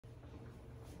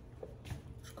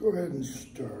go ahead and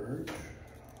start.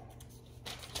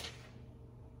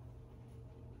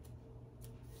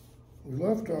 We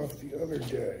left off the other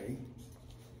day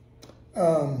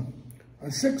on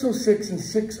 606 and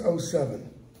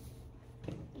 607.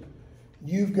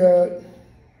 You've got,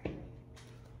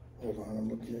 hold on, I'm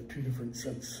looking at two different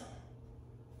sets.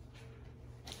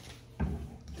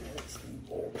 That's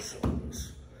the old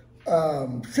syllabus.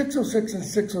 606 and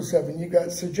 607, you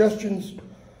got suggestions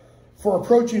for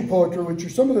approaching poetry, which are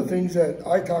some of the things that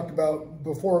I talked about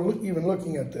before even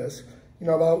looking at this, you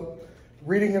know, about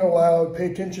reading it aloud,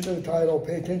 pay attention to the title,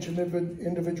 pay attention to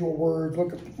individual words,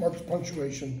 look at marks,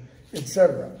 punctuation,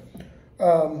 etc.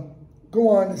 Go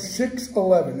on to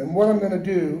 611, and what I'm going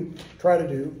to try to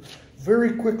do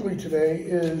very quickly today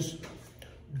is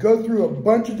go through a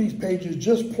bunch of these pages,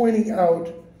 just pointing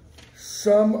out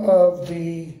some of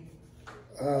the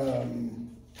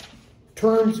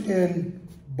terms in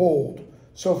bold.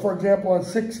 So for example, on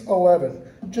 611,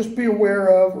 just be aware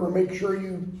of or make sure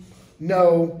you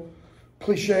know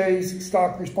cliches,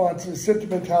 stock responses,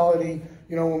 sentimentality.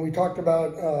 You know, when we talked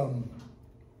about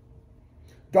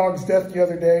Dog's Death the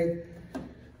other day,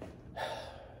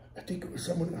 I think it was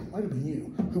someone, it might have been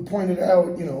you, who pointed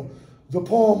out, you know, the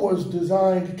poem was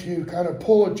designed to kind of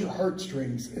pull at your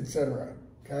heartstrings, etc.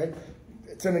 Okay?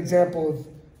 It's an example of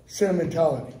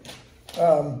sentimentality.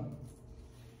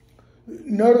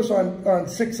 Notice on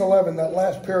 611, that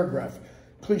last paragraph,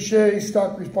 cliches,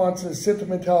 stock responses,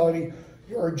 sentimentality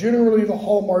are generally the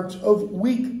hallmarks of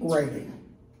weak writing.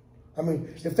 I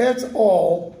mean, if that's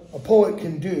all a poet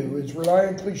can do is rely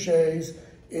on cliches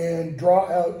and draw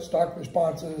out stock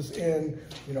responses and,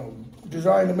 you know,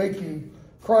 design to make you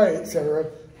cry, etc.,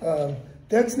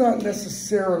 that's not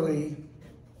necessarily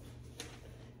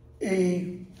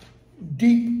a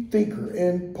deep thinker.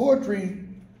 And poetry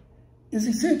is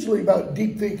essentially about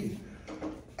deep thinking.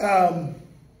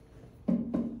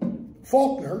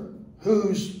 Faulkner,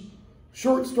 whose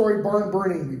short story Barn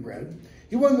Burning we read,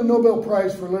 he won the Nobel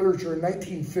Prize for Literature in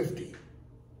 1950.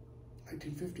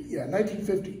 1950? Yeah,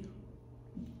 1950.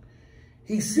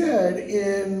 He said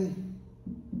in,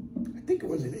 I think it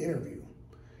was an interview,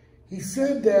 he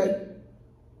said that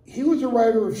he was a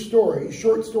writer of stories,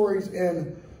 short stories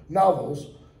and novels,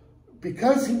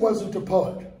 because he wasn't a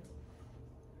poet.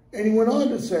 And he went on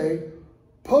to say,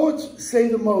 poets say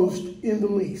the most in the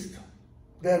least.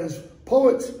 That is,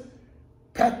 poets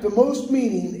pack the most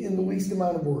meaning in the least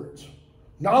amount of words.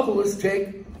 Novelists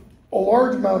take a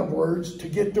large amount of words to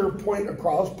get their point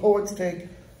across. Poets take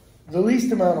the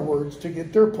least amount of words to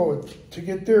get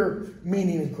their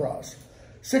meaning across.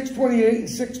 628 and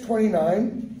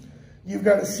 629, you've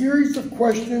got a series of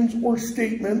questions or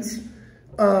statements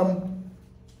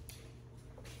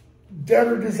that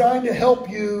are designed to help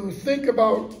you think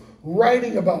about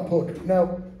writing about poetry.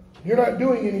 Now, you're not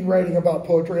doing any writing about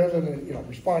poetry other than, you know,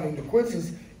 responding to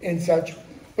quizzes and such,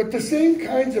 but the same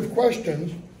kinds of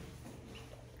questions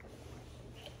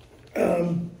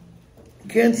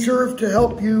can serve to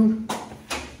help you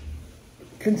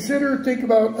consider, think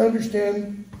about,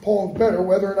 understand poems better,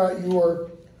 whether or not you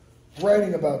are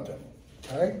writing about them.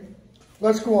 All right?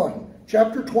 Let's go on.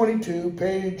 Chapter 22,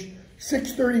 page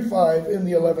 635 in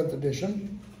the 11th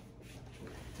edition.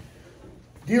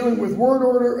 Dealing with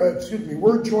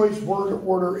word choice, word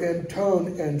order, and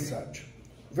tone and such.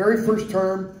 Very first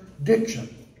term, diction.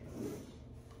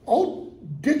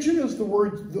 Diction is the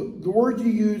word you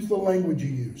use, the language you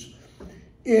use.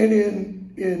 And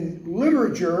in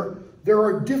literature, there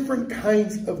are different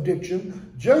kinds of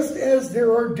diction, just as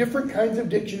there are different kinds of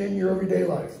diction in your everyday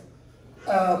life.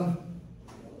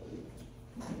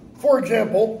 For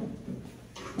example,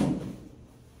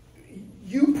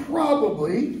 you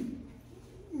probably,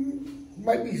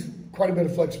 might be quite a bit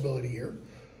of flexibility here,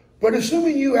 but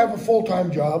assuming you have a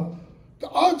full-time job, the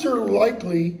odds are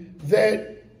likely that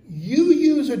you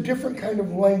use a different kind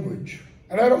of language.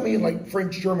 And I don't mean like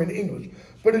French, German, English,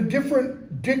 but a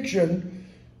different diction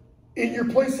in your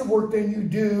place of work than you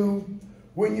do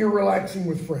when you're relaxing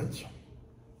with friends.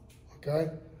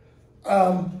 Okay?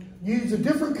 You use a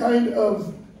different kind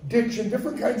of diction,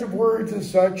 different kinds of words and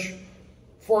such.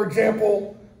 For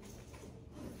example,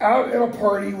 out at a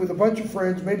party with a bunch of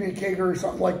friends, maybe a kegger or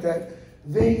something like that,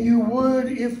 than you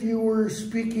would if you were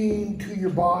speaking to your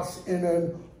boss in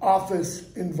an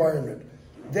office environment.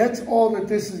 That's all that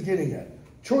this is getting at.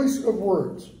 Choice of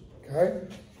words, okay?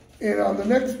 And on the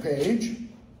next page,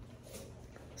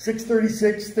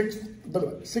 636,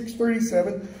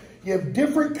 637, you have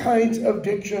different kinds of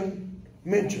diction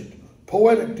mentioned.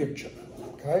 Poetic diction,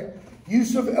 okay?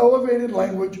 Use of elevated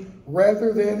language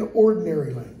rather than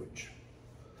ordinary language.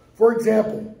 For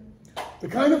example, the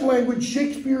kind of language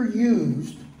Shakespeare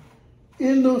used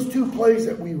in those two plays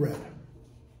that we read.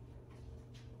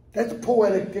 That's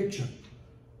poetic diction.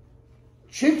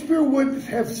 Shakespeare would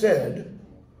have said,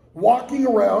 walking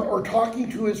around or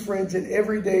talking to his friends in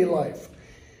everyday life,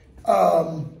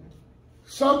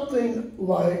 something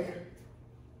like,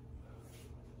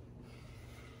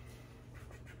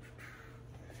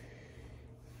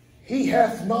 he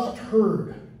hath not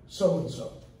heard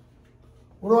so-and-so.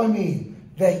 What do I mean?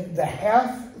 The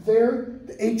hath there,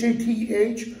 the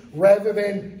H-A-T-H, rather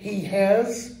than he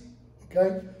has,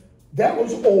 okay? That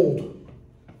was old,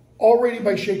 already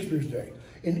by Shakespeare's day.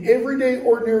 In everyday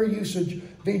ordinary usage,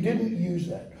 they didn't use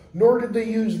that. Nor did they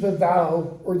use the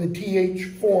thou or the th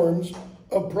forms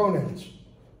of pronouns.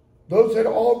 Those had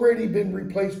already been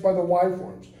replaced by the y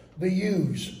forms, the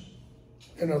yous,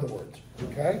 in other words,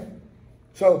 okay?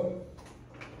 So,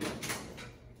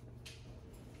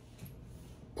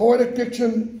 poetic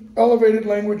diction, elevated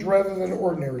language rather than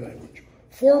ordinary language.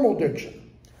 Formal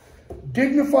diction,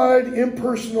 dignified,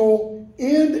 impersonal,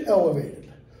 and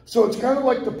elevated. So it's kind of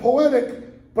like the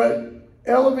poetic, but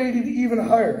elevated even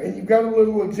higher. And you've got a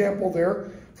little example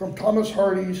there from Thomas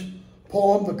Hardy's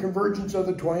poem, The Convergence of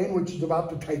the Twain, which is about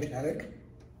the Titanic.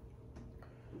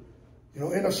 You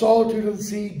know, in a solitude of the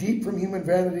sea, deep from human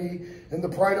vanity, and the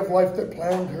pride of life that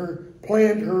planned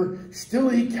her,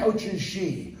 stilly couches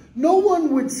she. No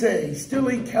one would say,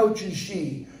 stilly couches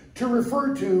she, to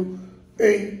refer to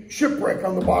a shipwreck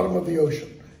on the bottom of the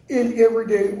ocean in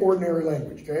everyday, ordinary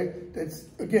language, okay? That's,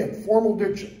 again, formal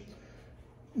diction.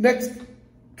 Next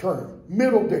term,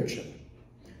 middle diction.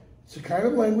 It's a kind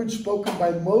of language spoken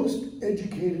by most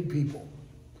educated people.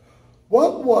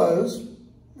 What was,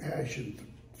 I shouldn't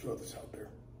throw this out there.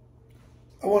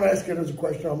 I want to ask it as a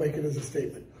question, I'll make it as a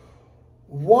statement.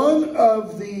 One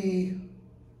of the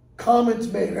comments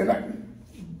made, and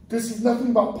this is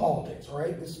nothing about politics, all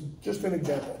right? This is just an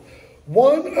example.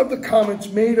 One of the comments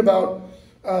made about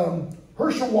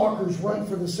Herschel Walker's run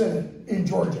for the Senate in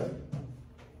Georgia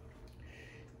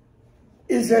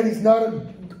is that he's not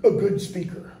a good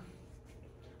speaker.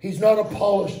 He's not a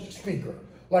polished speaker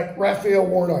like Raphael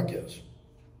Warnock is.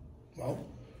 Well,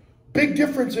 big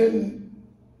difference in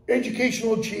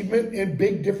educational achievement and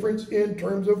big difference in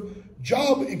terms of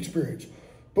job experience.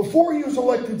 Before he was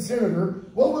elected senator,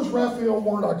 what was Raphael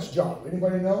Warnock's job?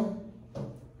 Anybody know?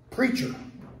 Preacher.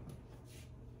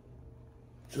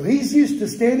 So he's used to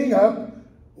standing up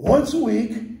once a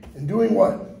week and doing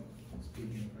what?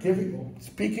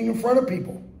 Speaking in front of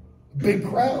people. Big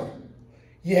crowd.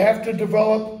 You have to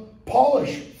develop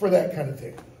polish for that kind of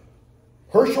thing.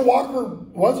 Herschel Walker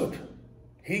wasn't.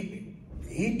 He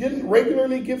didn't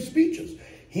regularly give speeches.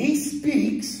 He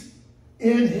speaks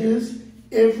in his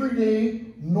everyday,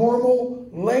 normal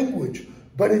language,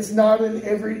 but it's not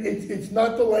it's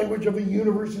not the language of a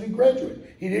university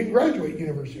graduate. He didn't graduate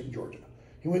University of Georgia.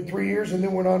 He went 3 years and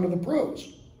then went on to the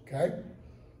pros, okay?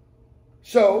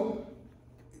 So,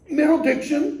 middle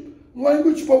diction,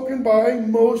 language spoken by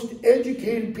most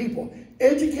educated people.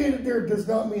 Educated there does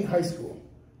not mean high school.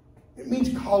 It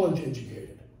means college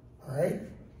educated, all right?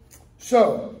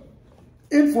 So,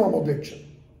 informal diction,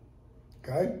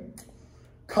 okay?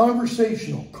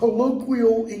 Conversational,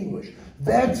 colloquial English.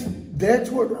 That's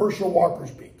what Herschel Walker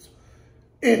speaks.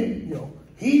 And, you know,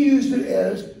 he used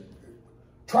it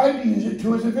tried to use it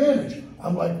to his advantage.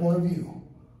 I'm like one of you.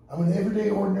 I'm an everyday,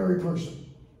 ordinary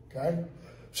person, okay?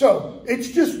 So,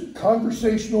 it's just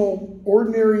conversational,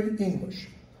 ordinary English.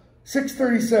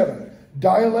 637,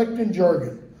 dialect and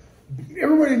jargon.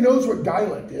 Everybody knows what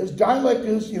dialect is. Dialect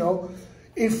is, you know,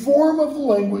 a form of the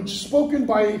language spoken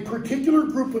by a particular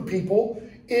group of people,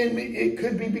 and it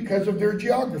could be because of their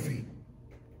geography,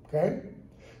 okay?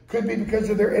 Could be because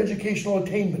of their educational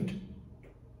attainment.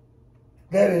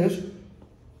 That is,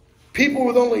 people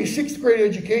with only a 6th grade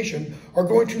education are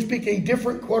going to speak a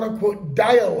different quote-unquote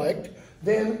dialect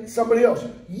than somebody else.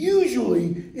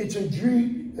 Usually, it's a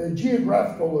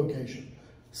geographical location.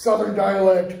 Southern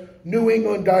dialect, New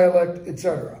England dialect,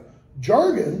 etc.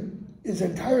 Jargon is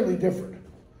entirely different.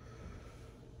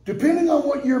 Depending on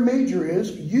what your major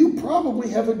is, you probably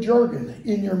have a jargon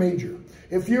in your major.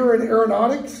 If you're in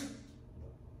aeronautics,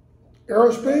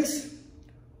 aerospace,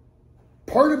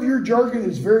 part of your jargon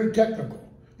is very technical.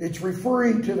 It's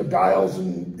referring to the dials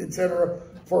and etc.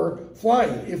 for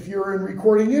flying. If you're in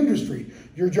recording industry,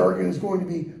 your jargon is going to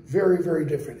be very, very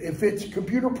different. If it's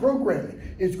computer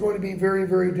programming, it's going to be very,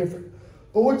 very different.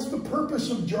 But what's the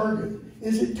purpose of jargon?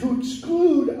 Is it to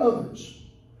exclude others?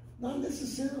 Not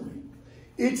necessarily.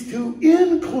 It's to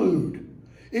include.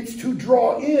 It's to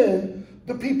draw in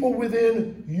the people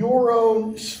within your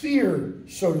own sphere,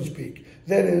 so to speak.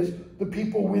 That is, the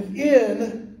people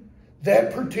within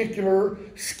that particular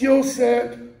skill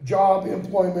set, job,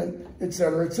 employment,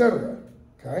 etc., etc.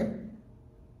 Okay?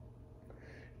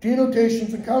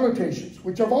 Denotations and connotations,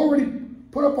 which I've already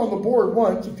put up on the board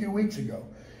once a few weeks ago.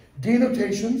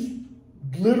 Denotations,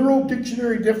 literal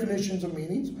dictionary definitions of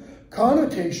meanings.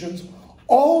 Connotations,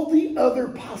 all the other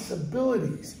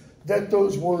possibilities that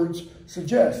those words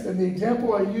suggest. And the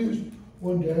example I used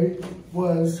one day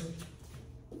was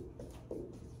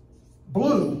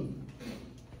blue.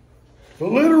 The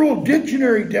literal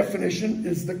dictionary definition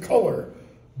is the color,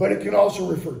 but it can also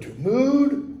refer to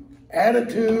mood,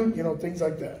 attitude, you know, things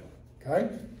like that, okay?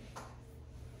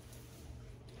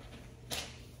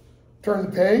 Turn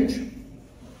the page.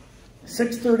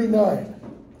 639.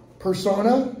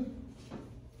 Persona.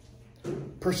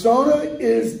 Persona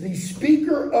is the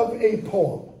speaker of a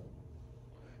poem.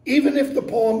 Even if the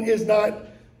poem is not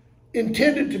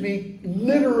intended to be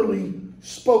literally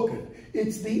spoken.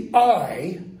 It's the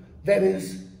I that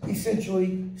is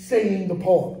essentially saying the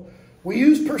poem. We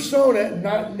use persona,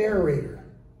 not narrator.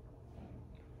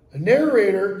 A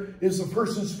narrator is the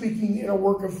person speaking in a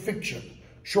work of fiction,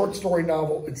 short story,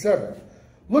 novel, etc.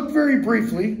 Look very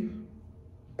briefly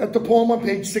at the poem on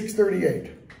page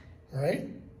 638, all right,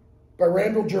 by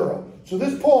Randall Jarrell. So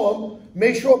this poem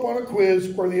may show up on a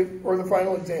quiz or the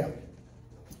final exam.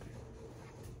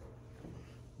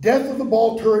 Death of the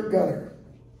Ball Turret Gunner.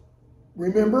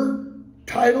 Remember,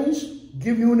 titles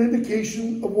give you an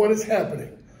indication of what is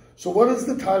happening. So what has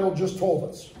the title just told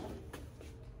us?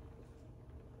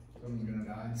 Someone's going to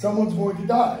die. Someone's going to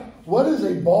die. What is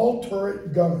a ball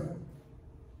turret gunner?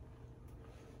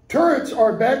 Turrets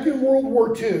are back in World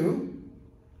War II.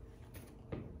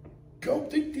 Don't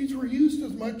think these were used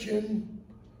as much in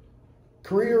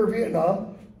Korea or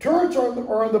Vietnam. Turrets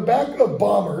are on the back of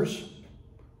bombers,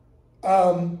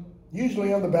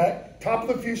 usually on the back, top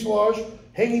of the fuselage,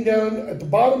 hanging down at the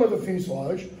bottom of the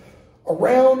fuselage, a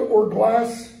round or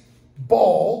glass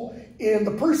ball, and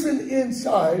the person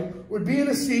inside would be in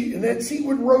a seat, and that seat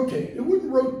would rotate. It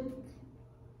wouldn't rotate.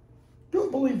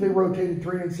 Don't believe they rotated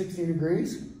 360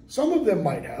 degrees. Some of them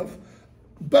might have.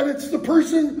 But it's the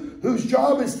person whose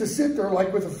job is to sit there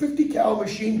like with a 50 cal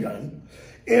machine gun.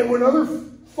 And when other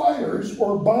fighters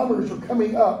or bombers are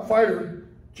coming up, fighter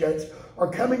jets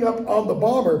are coming up on the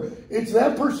bomber, it's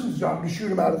that person's job to shoot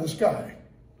them out of the sky.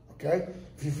 Okay?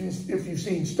 If you've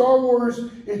seen Star Wars,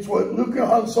 it's what Luke and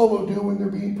Han Solo do when they're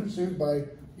being pursued by,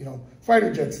 you know,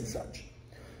 fighter jets and such.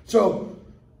 So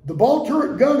the ball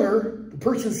turret gunner, the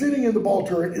person sitting in the ball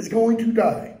turret, is going to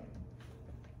die.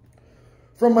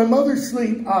 From my mother's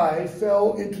sleep, I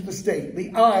fell into the state.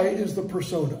 The I is the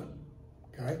persona,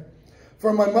 okay?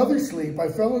 From my mother's sleep, I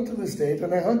fell into the state,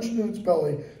 and I hunched in its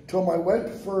belly till my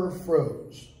wet fur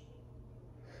froze.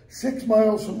 6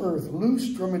 miles from earth,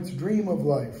 loosed from its dream of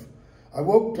life, I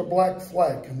woke to black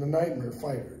flak and the nightmare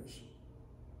fighters.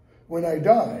 When I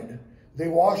died, they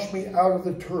washed me out of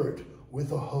the turret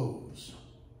with a hose.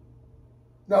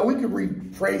 Now, we could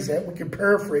rephrase that, we could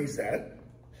paraphrase that,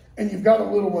 and you've got a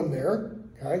little one there.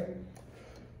 Okay?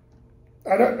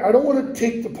 I don't want to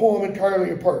take the poem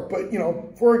entirely apart, but, you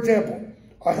know, for example,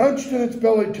 I hunched in its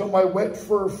belly till my wet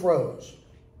fur froze.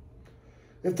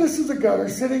 If this is a gunner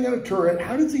sitting in a turret,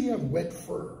 how does he have wet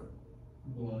fur?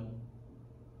 Blood.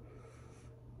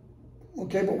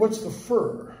 Okay, but what's the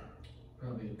fur?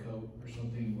 Probably a coat or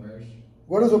something he wears.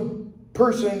 What does a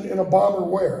person in a bomber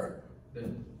wear?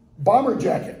 Bomber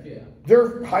jacket. Yeah.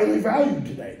 They're highly valued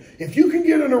today. If you can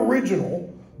get an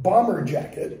original bomber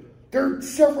jacket, they're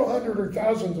several hundred or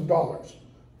thousands of dollars.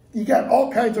 You got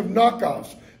all kinds of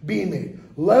knockoffs being made.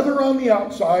 Leather on the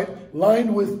outside,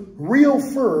 lined with real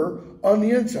fur on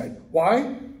the inside.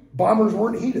 Why? Bombers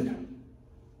weren't heated.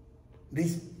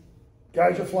 These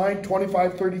guys are flying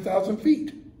 25, 30,000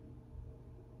 feet.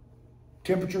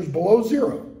 Temperatures below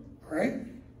zero, right?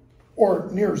 Or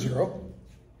near zero.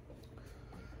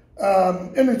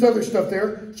 And there's other stuff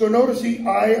there. So notice the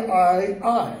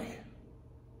I.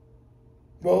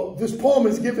 Well, this poem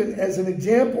is given as an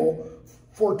example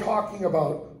for talking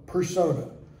about persona.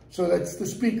 So that's the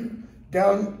speaker.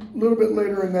 Down a little bit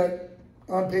later in that,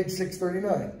 on page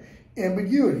 639.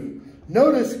 Ambiguity.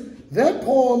 Notice that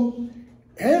poem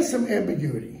has some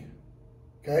ambiguity.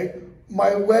 Okay?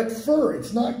 My wet fur,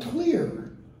 it's not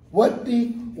clear what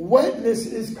the wetness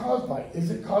is caused by.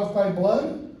 Is it caused by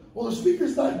blood? Well, the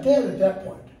speaker's not dead at that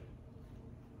point.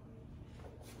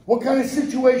 What kind of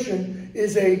situation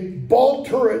is a ball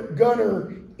turret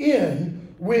gunner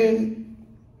in when,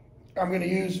 I'm going to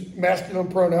use masculine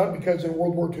pronoun because in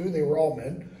World War II they were all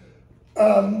men,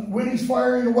 when he's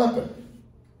firing a weapon?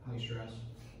 High stress.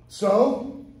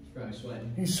 So? He's probably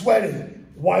sweating. He's sweating.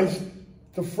 Why is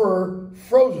the fur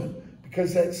frozen?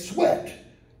 because that sweat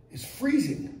is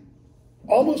freezing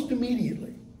almost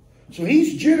immediately. So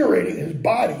he's generating, his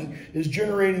body is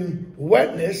generating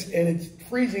wetness and it's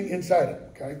freezing inside him,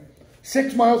 okay?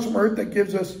 6 miles from Earth, that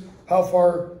gives us how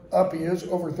far up he is,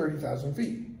 over 30,000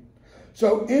 feet.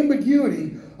 So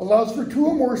ambiguity allows for two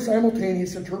or more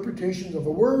simultaneous interpretations of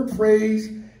a word,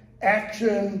 phrase,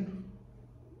 action,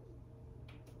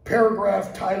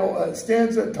 paragraph, title,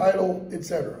 stanza, title,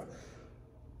 etc.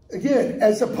 Again,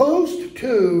 as opposed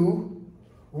to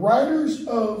writers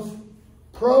of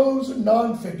prose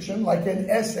nonfiction, like an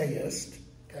essayist,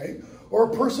 okay,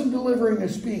 or a person delivering a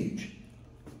speech,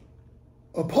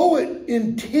 a poet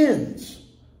intends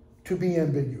to be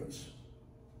ambiguous.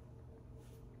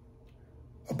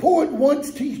 A poet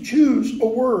wants to choose a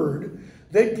word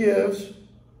that gives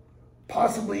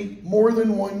possibly more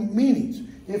than one meanings.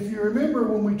 If you remember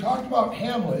when we talked about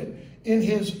Hamlet in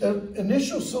his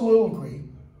initial soliloquy,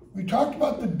 we talked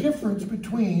about the difference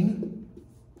between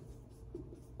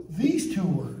these two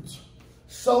words,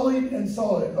 sullied and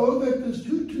solid. Oh, that this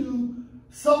tutu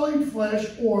sullied flesh,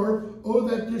 or oh,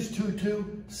 that this tutu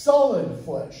solid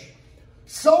flesh.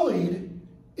 Sullied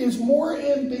is more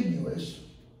ambiguous,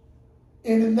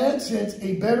 and in that sense,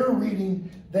 a better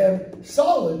reading than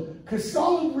solid, because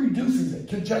solid reduces it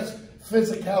to just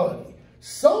physicality.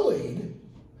 Sullied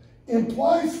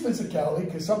implies physicality,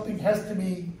 because something has to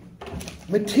be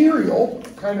material,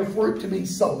 kind of, for it to be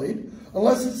sullied,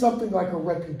 unless it's something like a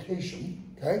reputation,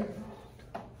 okay?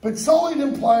 But sullied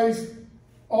implies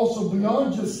also,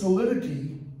 beyond just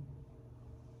solidity,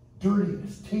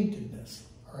 dirtiness, taintedness,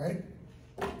 all right?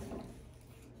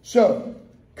 So,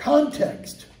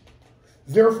 context,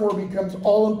 therefore, becomes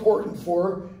all important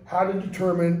for how to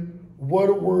determine what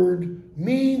a word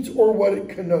means or what it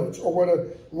connotes, or what a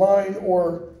line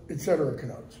or etc.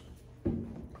 connotes.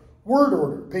 Word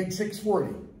order, page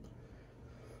 640.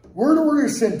 Word order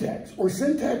is syntax, or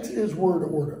syntax is word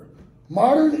order.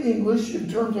 Modern English, in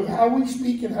terms of how we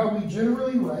speak and how we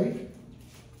generally write,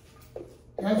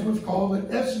 has what's called an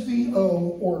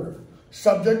SVO order,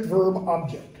 subject, verb,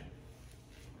 object.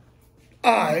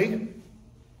 I,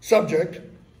 subject,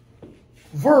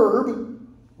 verb,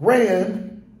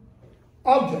 ran,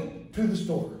 object, to the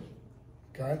store,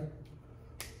 okay?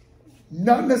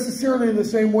 Not necessarily in the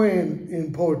same way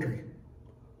in poetry.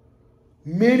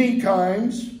 Many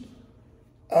times,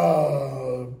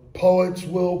 poets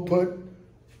will put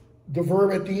the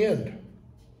verb at the end.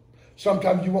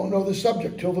 Sometimes you won't know the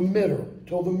subject till the middle,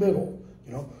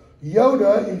 you know.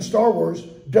 Yoda in Star Wars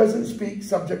doesn't speak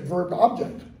subject, verb,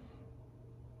 object.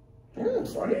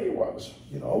 Funny he was,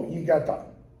 you know. You got the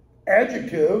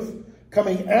adjective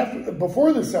coming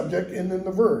before the subject and then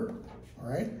the verb, all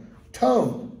right?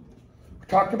 Tone. We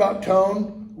talked about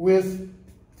tone with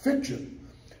fiction.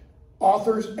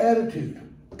 Author's attitude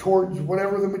towards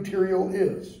whatever the material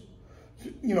is.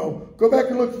 You know, go back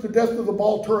and look at The Death of the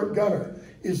Ball Turret Gunner.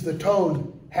 Is the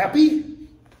tone happy?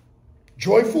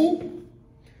 Joyful?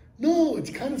 No, it's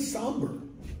kind of somber.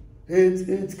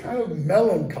 It's kind of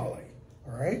melancholy,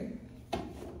 all right?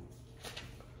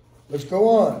 Let's go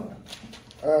on.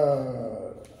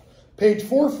 Page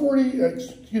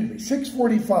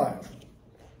 645.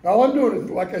 Now, all I'm doing is,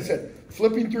 like I said,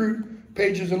 flipping through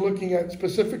pages and looking at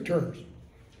specific terms.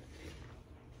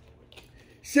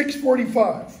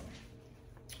 645.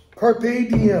 Carpe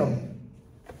diem.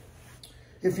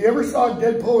 If you ever saw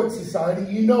Dead Poets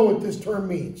Society, you know what this term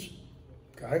means.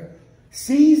 Okay?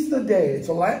 Seize the day. It's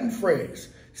a Latin phrase.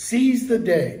 Seize the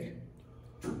day.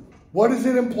 What does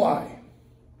it imply?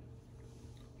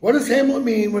 What does Hamlet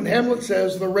mean when Hamlet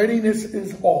says the readiness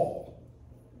is all?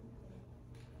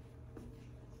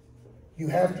 You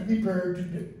have to be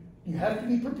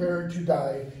prepared to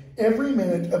die every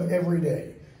minute of every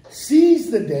day.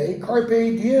 Seize the day, carpe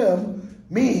diem,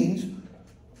 means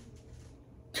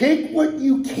take what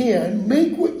you can,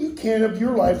 make what you can of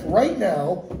your life right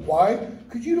now. Why?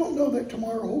 Because you don't know that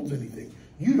tomorrow holds anything.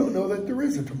 You don't know that there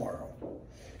is a tomorrow.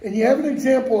 And you have an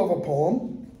example of a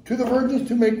poem, To the Virgins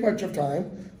to Make Much of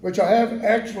Time, which I have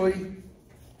actually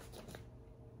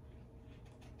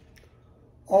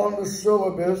on the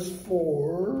syllabus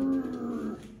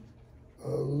for a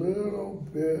little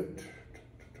bit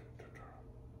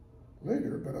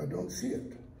later, but I don't see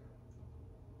it.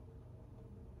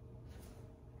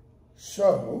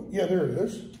 So, yeah, there it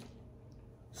is.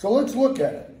 So let's look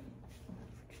at it.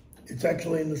 It's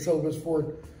actually in the syllabus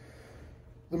for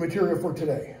the material for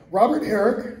today. Robert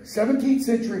Herrick, 17th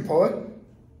century poet.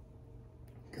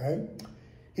 Okay.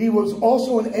 He was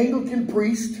also an Anglican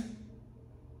priest.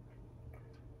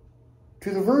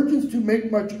 To the Virgins to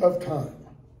Make Much of Time.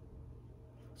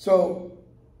 So,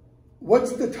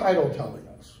 what's the title telling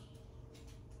us?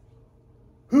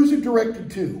 Who's it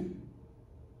directed to?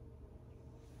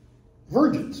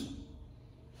 Virgins.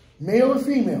 Male or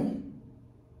female?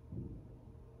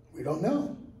 We don't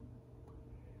know.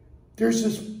 There's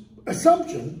this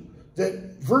assumption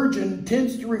that virgin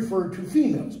tends to refer to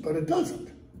females, but it doesn't.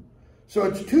 So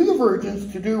it's to the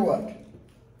virgins to do what?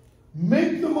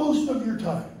 Make the most of your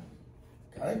time.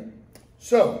 Okay?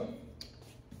 So,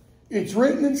 it's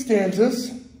written in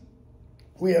stanzas.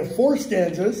 We have 4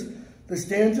 stanzas. The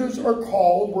stanzas are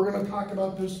called, we're going to talk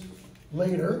about this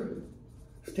later.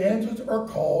 Stanzas are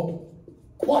called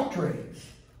quatrains.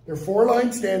 They're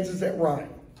 4-line stanzas that rhyme.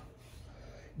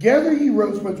 Gather ye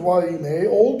rosebuds while ye may,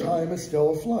 old time is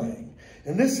still a-flying.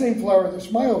 And this same flower that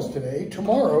smiles today,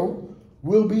 tomorrow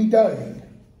will be dying.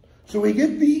 So we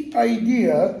get the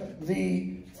idea,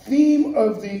 the theme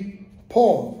of the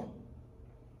poem.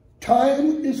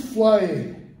 Time is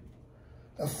flying.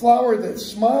 A flower that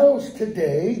smiles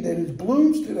today, that is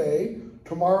blooms today,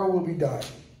 tomorrow will be dying.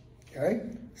 Okay?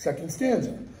 Second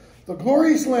stanza. The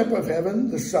glorious lamp of heaven,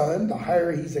 the sun, the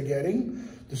higher he's a-getting,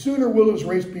 the sooner will his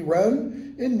race be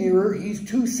run, and nearer he's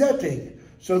to setting.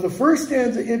 So the first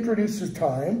stanza introduces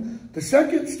time. The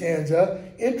second stanza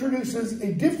introduces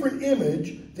a different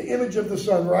image, the image of the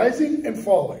sun rising and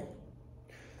falling.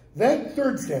 That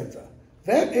third stanza,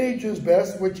 that age is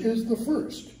best which is the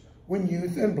first, when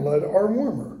youth and blood are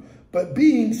warmer. But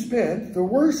being spent, the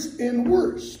worse in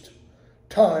worst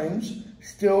times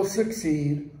still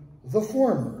succeed the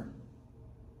former.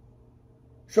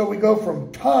 So we go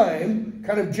from time,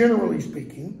 kind of generally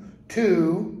speaking,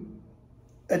 to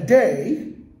a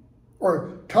day,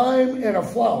 or time and a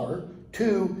flower,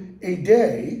 to a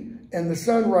day and the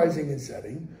sun rising and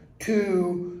setting,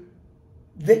 to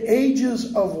the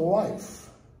ages of life,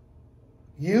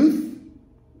 youth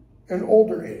and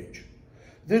older age.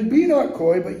 Then be not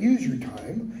coy, but use your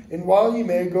time, and while you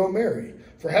may go marry.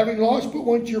 For having lost but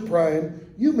once your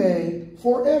prime, you may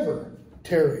forever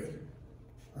tarry.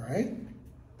 All right?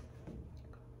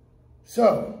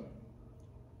 So,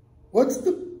 what's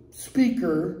the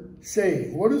speaker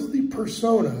saying? What is the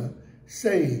persona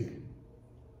saying?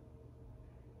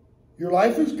 Your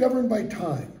life is governed by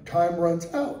time. Time runs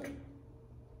out.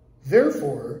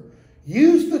 Therefore,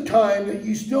 use the time that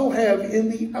you still have in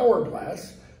the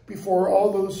hourglass before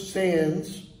all those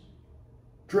sands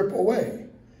drip away.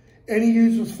 And he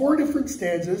uses 4 different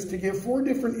stanzas to give 4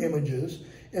 different images.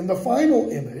 And the final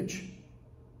image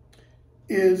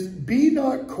is, be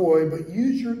not coy, but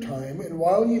use your time, and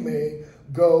while you may,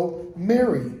 go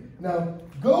marry. Now,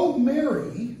 go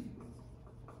marry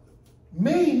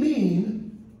may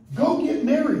mean go get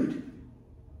married.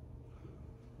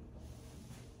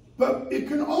 But it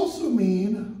can also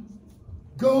mean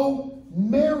go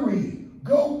marry,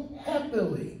 go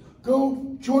happily,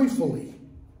 go joyfully.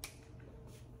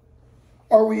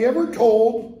 Are we ever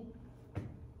told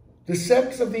the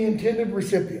sex of the intended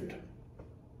recipient?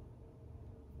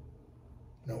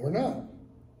 No, we're not.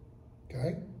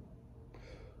 Okay?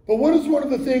 But what is one of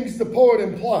the things the poet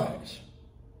implies?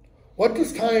 What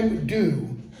does time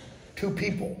do to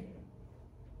people?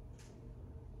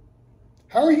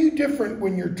 How are you different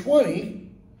when you're 20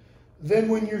 than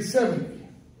when you're 70?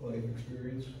 Life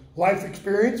experience. Life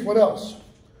experience. What else?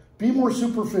 Be more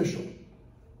superficial.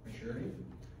 Maturity.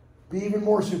 Be even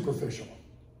more superficial.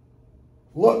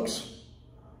 Looks.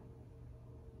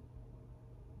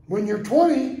 When you're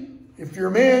 20, if you're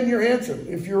a man, you're handsome.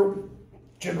 If you're,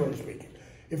 generally speaking.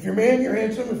 If you're a man, you're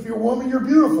handsome. If you're a woman, you're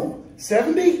beautiful.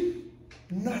 70?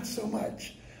 Not so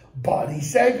much. Body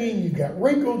sagging, you've got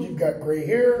wrinkles, you've got gray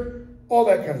hair, all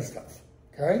that kind of stuff.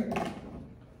 Okay?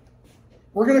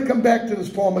 We're going to come back to this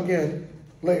poem again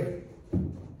later.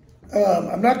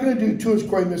 I'm not going to do To His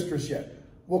Coy Mistress yet.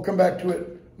 We'll come back to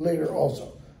it later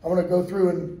also. I'm going to go through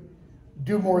and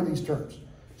do more of these terms.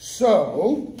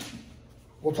 So,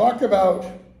 we'll talk about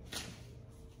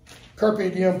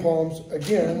Carpe Diem poems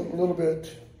again a little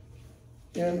bit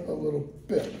in a little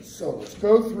bit. So let's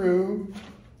go through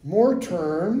more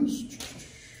terms.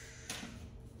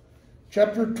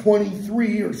 Chapter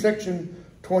 23 or section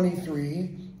 23,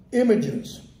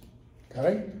 images.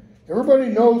 Okay? Everybody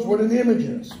knows what an image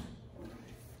is.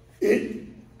 It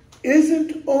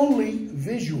isn't only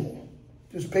visual.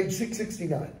 This is page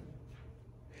 669.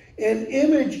 An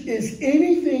image is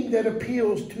anything that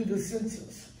appeals to the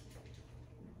senses.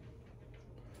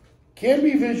 Can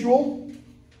be visual,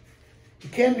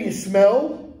 it can be a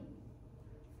smell,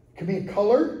 it can be a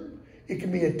color, it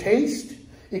can be a taste,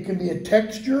 it can be a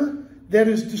texture that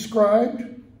is described,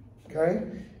 okay?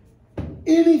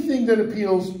 Anything that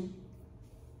appeals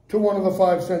to one of the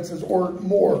 5 senses or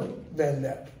more than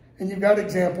that. And you've got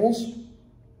examples.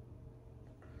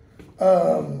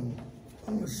 Let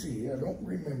let's see, I don't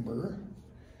remember.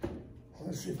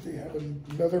 Let's see if they have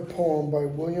another poem by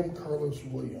William Carlos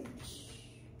Williams,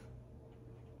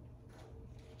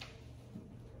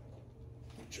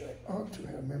 which I ought to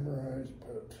have memorized,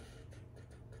 but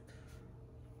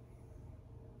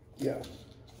yeah.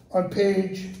 On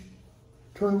page,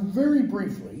 turn very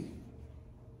briefly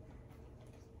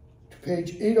to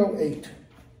page 808.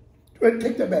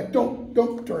 Take that back. Don't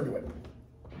turn to it.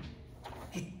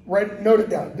 Just note it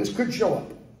down. This could show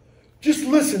up. Just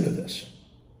listen to this.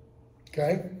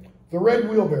 Okay? The red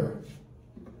wheelbarrow.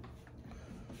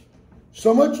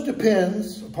 So much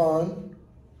depends upon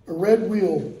a red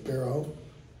wheelbarrow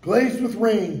glazed with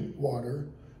rainwater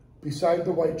beside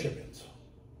the white chickens.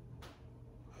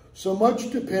 So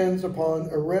much depends upon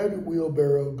a red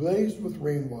wheelbarrow glazed with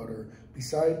rainwater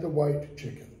beside the white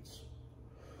chickens.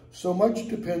 So much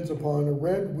depends upon a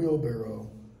red wheelbarrow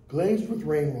glazed with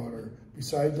rainwater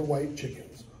beside the white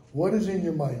chickens. What is in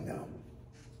your mind now?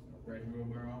 Red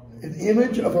wheelbarrow. An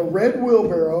image of a red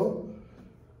wheelbarrow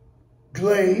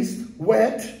glazed,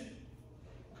 wet,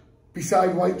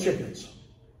 beside white chickens.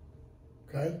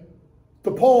 Okay?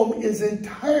 The poem is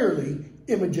entirely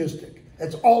imagistic.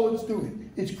 That's all it's doing.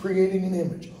 It's creating an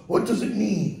image. What does it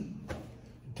mean?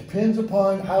 It depends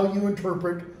upon how you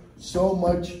interpret. So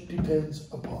much depends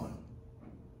upon.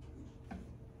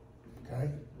 Okay?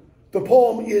 The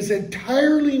poem is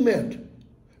entirely meant,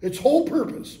 its whole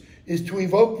purpose is to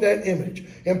evoke that image.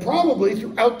 And probably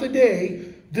throughout the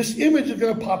day, this image is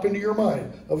going to pop into your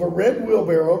mind of a red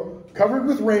wheelbarrow covered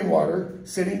with rainwater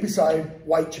sitting beside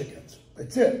white chickens.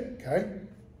 That's it, okay?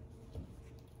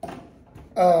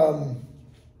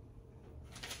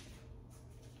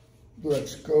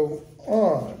 Let's go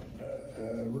on.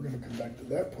 We're going to come back to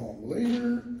that poem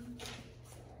later.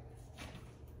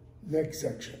 Next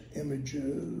section,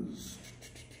 images,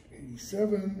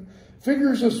 87.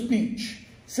 Figures of speech,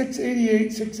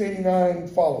 688, 689,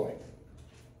 following.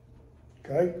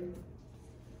 Okay?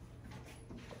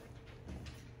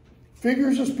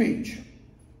 Figures of speech.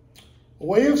 A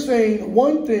way of saying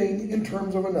one thing in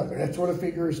terms of another. That's what a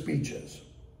figure of speech is.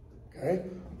 Okay?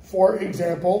 For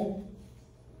example,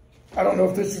 I don't know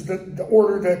if this is the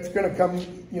order that's going to come,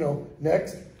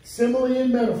 next. Simile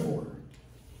and metaphor.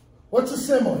 What's a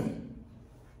simile?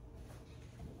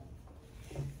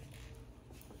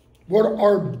 What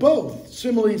are both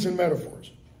similes and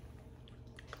metaphors?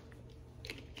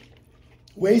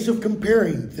 Ways of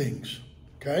comparing things,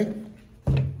 okay?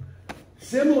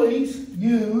 Similes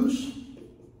use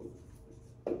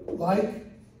like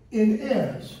in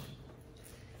as.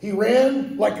 He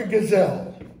ran like a gazelle.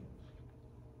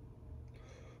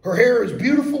 Her hair is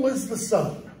beautiful as the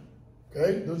sun.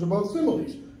 Okay, those are both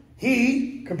similes.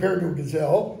 He compared to a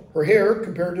gazelle, her hair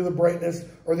compared to the brightness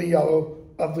or the yellow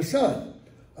of the sun.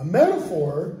 A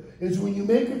metaphor is when you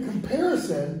make a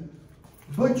comparison,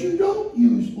 but you don't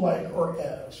use like or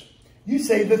as. You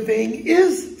say the thing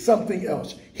is something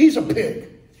else. He's a pig.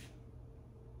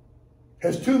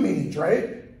 Has two meanings,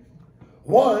 right?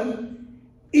 One,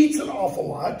 eats an awful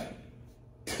lot.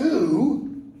 Two,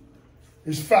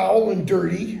 is foul and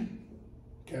dirty.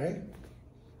 Okay?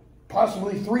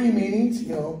 Possibly three meanings,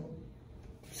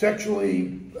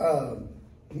 sexually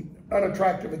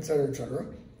unattractive, etc., etc.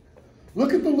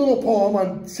 Look at the little poem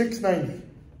on 690.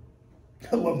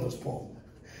 I love this poem.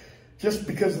 Just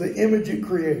because of the image it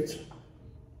creates.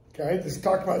 Okay, this is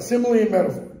talking about simile and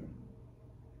metaphor.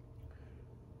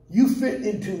 You Fit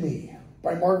Into Me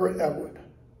by Margaret Atwood.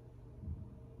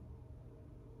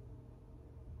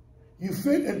 You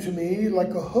fit into me like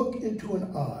a hook into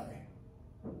an eye.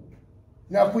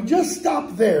 Now, if we just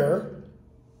stop there,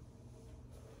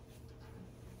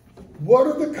 what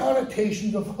are the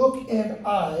connotations of hook and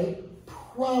eye?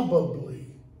 Probably.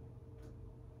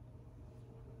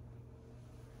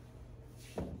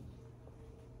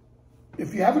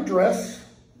 If you have a dress,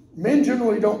 men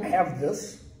generally don't have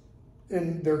this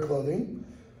in their clothing,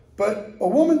 but a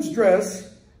woman's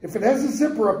dress, if it has a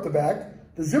zipper up the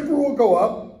back, the zipper will go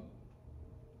up.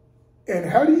 And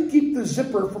how do you keep the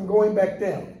zipper from going back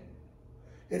down?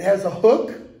 It has a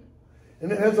hook,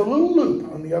 and it has a little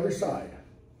loop on the other side.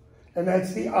 And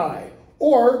that's the eye.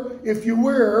 Or if you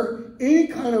wear any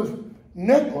kind of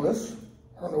necklace,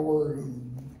 I don't know where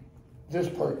this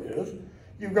part is,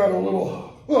 you've got a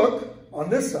little hook on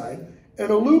this side, and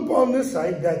a loop on this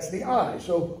side, that's the eye.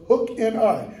 So hook and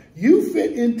eye. You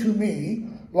fit into me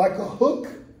like a hook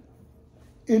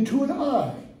into an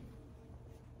eye.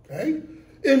 Okay?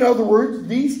 In other words,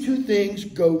 these two things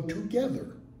go together.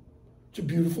 It's a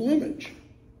beautiful image.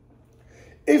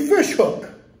 A fish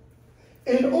hook,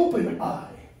 an open eye.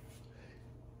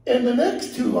 And the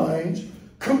next two lines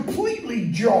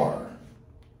completely jar.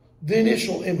 the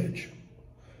initial image.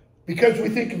 Because we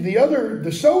think of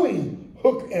the sewing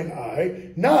hook and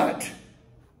eye, not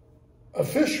a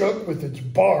fish hook with its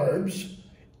barbs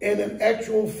and an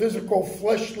actual physical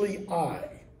fleshly eye.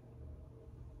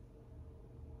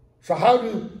 So how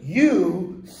do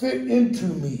you fit into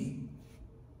me?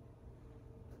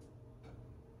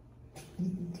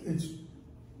 It's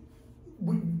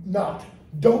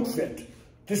don't fit.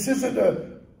 This isn't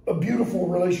a beautiful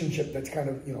relationship that's kind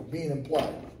of, being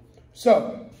implied.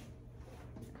 So,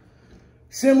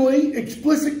 simile,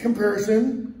 explicit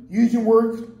comparison, using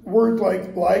words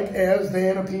like, as,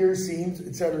 than, appears, seems,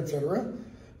 etc., etc.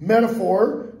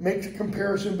 Metaphor makes a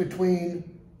comparison between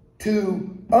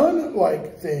two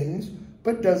unlike things,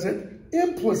 but does it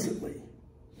implicitly.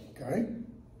 Okay?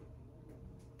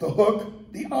 The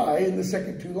hook, the eye, in the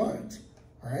second two lines.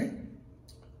 All right?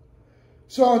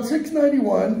 So on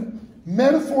 691,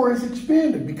 metaphor is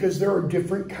expanded because there are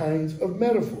different kinds of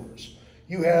metaphors.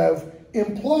 You have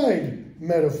implied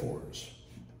metaphors.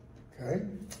 Okay?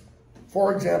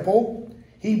 For example,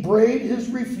 he brayed his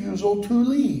refusal to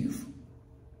leave.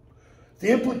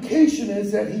 The implication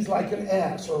is that he's like an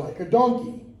ass or like a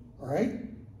donkey. All right?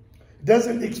 It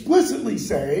doesn't explicitly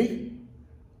say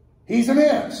he's an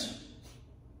ass.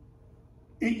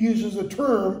 It uses a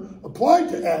term applied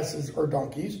to asses or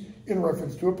donkeys in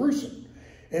reference to a person.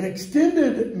 An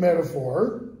extended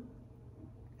metaphor,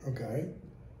 okay,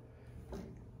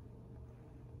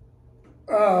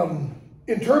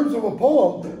 in terms of a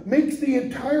poem, makes the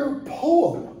entire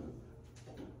poem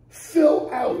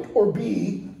fill out or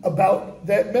be about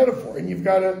that metaphor. And you've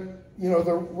got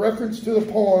the reference to the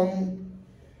poem.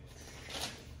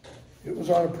 It was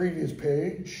on a previous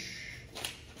page.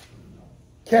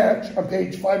 Catch on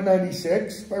page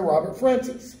 596 by Robert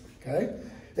Francis, okay?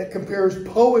 That compares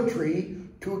poetry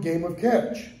to a game of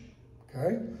catch,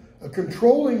 okay? A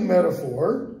controlling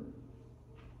metaphor,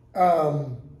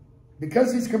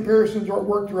 because these comparisons are at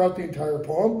work throughout the entire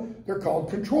poem, they're called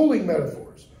controlling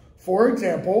metaphors. For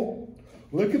example,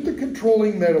 look at the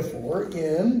controlling metaphor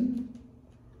in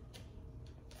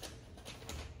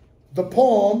the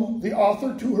poem, The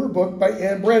Author to Her Book by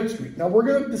Anne Bradstreet. Now, we're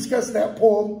going to discuss that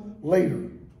poem later,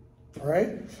 all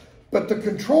right? But the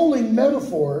controlling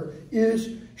metaphor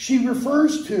is she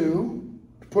refers to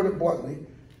put it bluntly,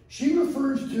 she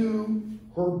refers to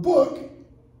her book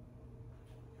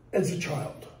as a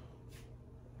child.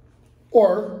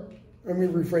 Or, let me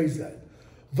rephrase that,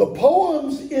 the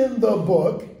poems in the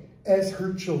book as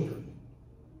her children.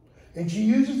 And she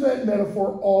uses that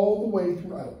metaphor all the way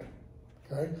throughout.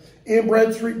 Okay? Anne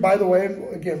Bradstreet, by the way,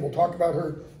 again, we'll talk about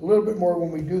her a little bit more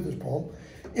when we do this poem.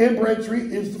 Anne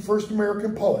Bradstreet is the first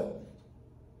American poet.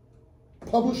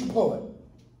 Published poet.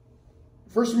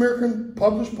 First American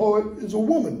published poet is a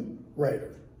woman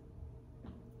writer.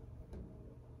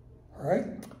 All right?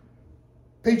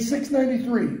 Page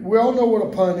 693. We all know what a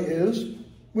pun is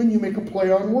when you make a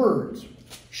play on words.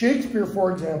 Shakespeare,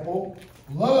 for example,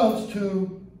 loves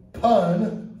to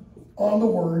pun on the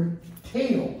word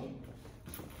tail.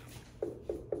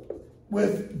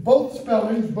 With both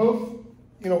spellings, both,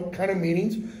 kind of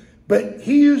meanings. But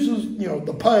he uses,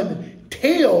 the pun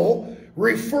tail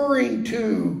referring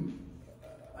to,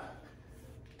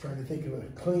 trying to think of a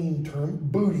clean term,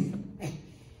 booty.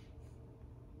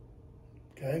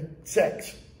 Okay?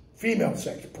 Sex. Female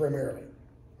sex, primarily.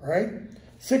 All right?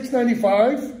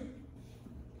 695.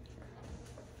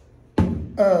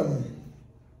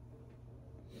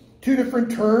 Two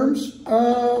different terms.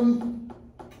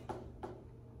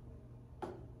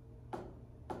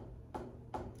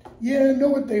 Yeah, I know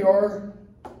what they are.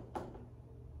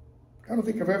 I don't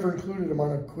think I've ever included them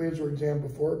on a quiz or exam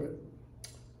before, but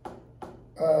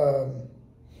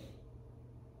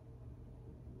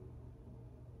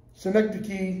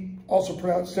synecdoche, also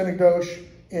pronounced synecdoche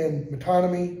in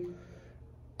metonymy.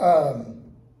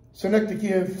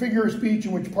 Synecdoche, a figure of speech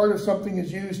in which part of something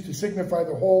is used to signify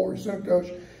the whole, or synecdoche,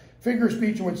 figure of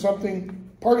speech in which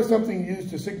part of something is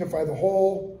used to signify the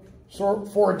whole. So,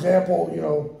 for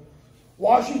example,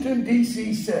 Washington,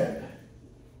 D.C. said,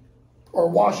 or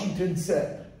Washington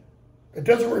said. It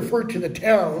doesn't refer to the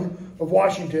town of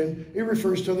Washington. It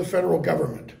refers to the federal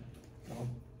government.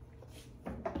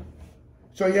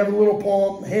 So you have a little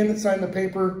poem, Hand That Signed the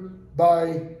Paper,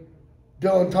 by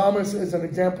Dylan Thomas as an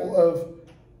example of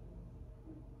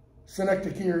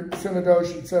synecdoche or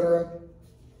synecdoche, etc.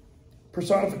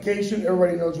 Personification,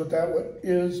 everybody knows what that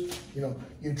is. You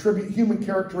attribute human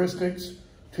characteristics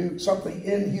to something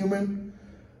inhuman,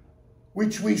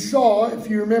 which we saw, if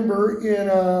you remember, in,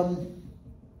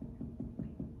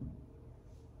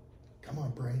 come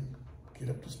on, brain, get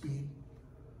up to speed.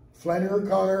 Flannery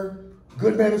O'Connor,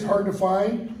 Good Man is Hard to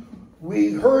Find,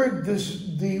 we heard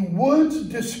the woods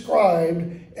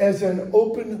described as an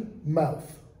open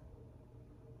mouth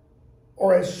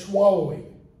or as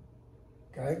swallowing.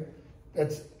 Okay?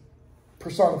 That's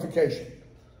personification.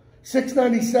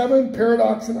 697,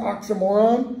 paradox and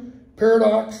oxymoron.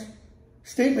 Paradox,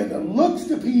 statement that looks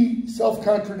to be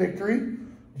self-contradictory,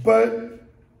 but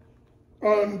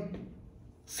on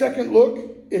second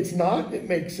look, it's not. It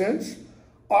makes sense.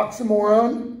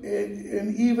 Oxymoron,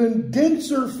 an even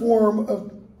denser form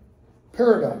of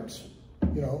paradox,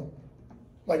 you know,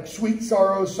 like sweet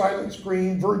sorrow, silent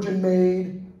scream, virgin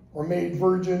maid, or maid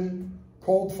virgin,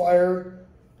 cold fire.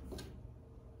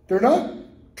 They're not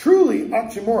truly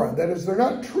oxymoron. That is, they're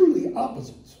not truly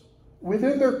opposites.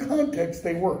 Within their context,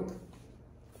 they work.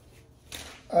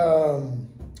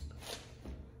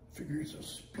 Figures of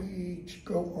speech,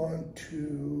 go on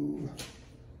to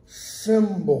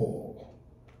symbol,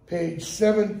 page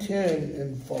 710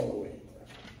 and following.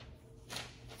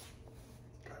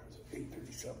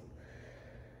 837.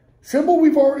 Symbol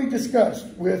we've already discussed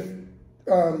with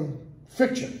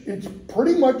fiction. It's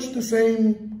pretty much the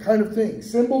same kind of thing.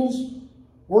 Symbols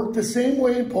work the same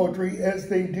way in poetry as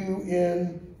they do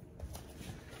in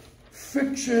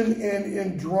fiction and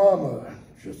in drama.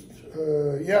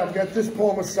 Yeah, I've got this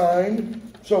poem assigned.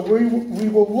 So we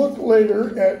will look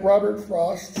later at Robert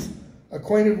Frost's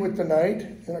Acquainted with the Night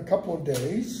in a couple of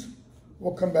days.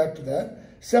 We'll come back to that.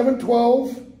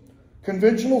 712,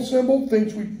 conventional symbol,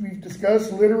 things we've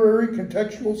discussed, literary,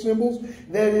 contextual symbols.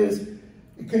 That is,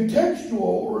 contextual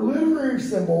or literary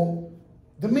symbol,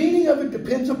 the meaning of it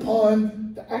depends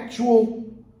upon the actual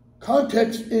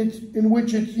context in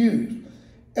which it's used.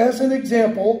 As an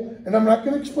example, and I'm not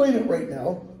going to explain it right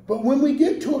now, but when we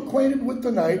get to Acquainted with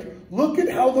the Night, look at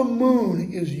how the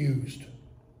moon is used.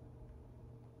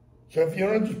 So if you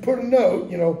want to just put a note,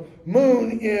 you know,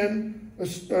 moon in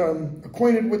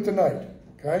Acquainted with the Night,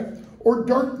 okay? Or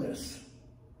darkness,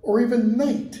 or even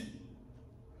night.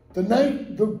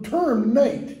 The term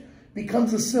night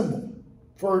becomes a symbol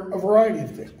for a variety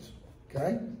of things,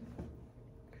 okay?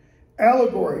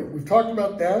 Allegory, we've talked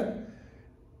about that.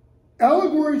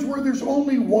 Allegory is where there's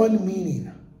only one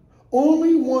meaning.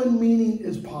 Only one meaning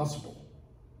is possible.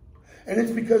 And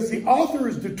it's because the author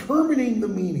is determining the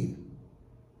meaning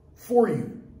for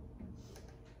you.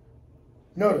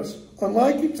 Notice,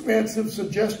 unlike expansive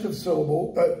suggestive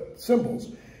symbols,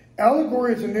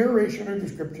 allegory is a narration or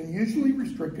description usually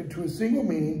restricted to a single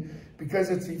meaning because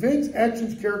its events,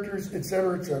 actions, characters,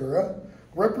 etc.,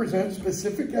 represent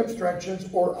specific abstractions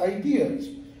or ideas.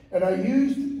 And I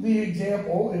used the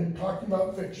example in talking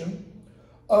about fiction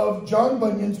of John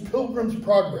Bunyan's Pilgrim's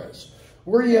Progress,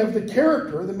 where you have the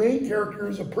character, the main character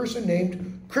is a person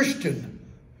named Christian.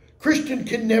 Christian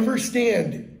can never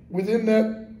stand within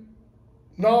that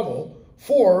novel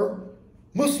for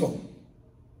Muslim,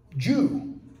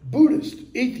 Jew, Buddhist,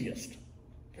 atheist,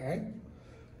 okay?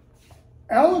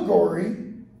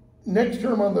 Allegory, next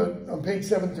term on page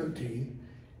 713,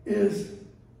 is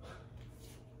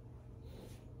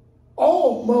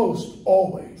almost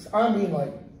always, I mean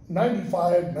like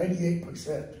 95,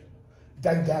 98%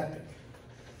 didactic.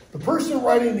 The person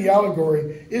writing the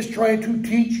allegory is trying to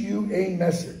teach you a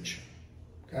message,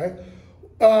 okay?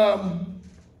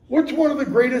 What's one of the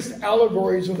greatest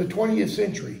allegories of the 20th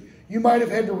century? You might have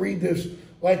had to read this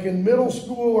like in middle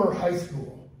school or high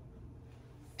school.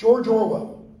 George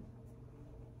Orwell,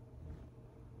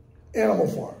 Animal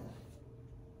Farm.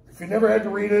 If you never had to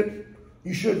read it,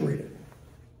 you should read it.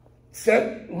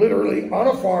 Set literally on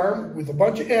a farm with a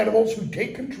bunch of animals who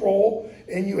take control,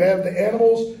 and you have the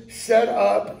animals set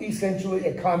up essentially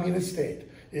a communist state.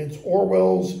 It's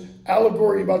Orwell's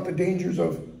allegory about the dangers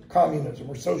of communism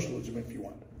or socialism, if you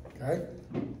want, okay?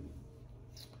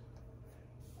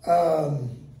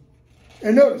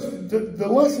 And notice, the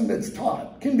lesson that's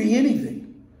taught can be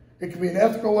anything. It can be an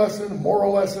ethical lesson, a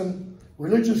moral lesson,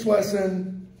 religious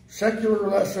lesson, secular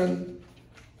lesson,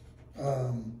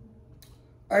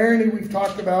 irony we've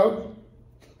talked about.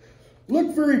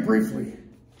 Look very briefly.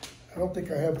 I don't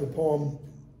think I have the poem.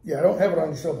 Yeah, I don't have it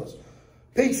on the syllabus.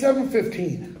 Page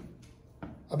 715,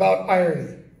 about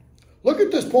irony. Look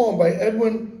at this poem by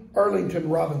Edwin Arlington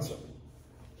Robinson.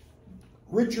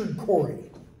 Richard Cory.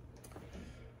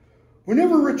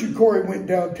 Whenever Richard Cory went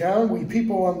downtown, we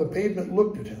people on the pavement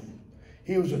looked at him.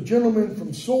 He was a gentleman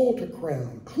from sole to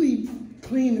crown,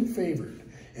 clean-favored,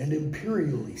 and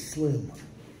imperially slim.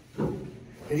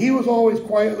 And he was always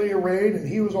quietly arrayed, and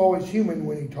he was always human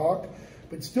when he talked,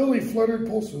 but still he fluttered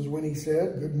pulses when he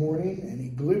said good morning, and he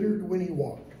glittered when he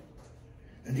walked.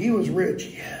 And he was rich,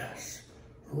 yes,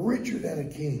 richer than a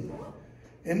king,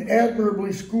 and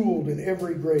admirably schooled in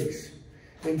every grace.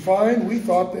 In fine, we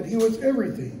thought that he was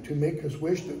everything to make us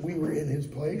wish that we were in his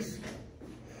place.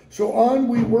 So on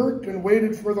we worked and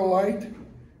waited for the light,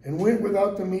 and went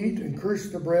without the meat and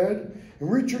cursed the bread.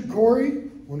 And Richard Corey,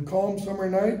 one calm summer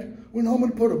night, went home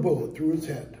and put a bullet through his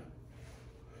head.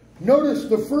 Notice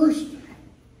the first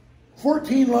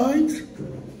 14 lines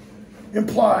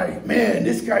imply, man,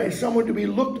 this guy is someone to be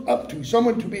looked up to,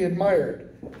 someone to be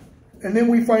admired. And then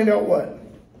we find out what?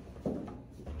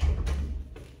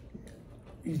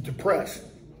 He's depressed,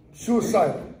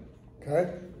 suicidal,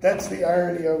 okay? That's the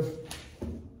irony of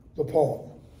the poem.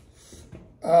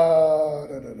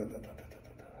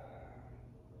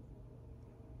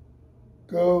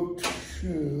 Go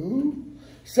to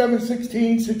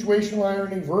 716, situational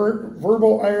irony,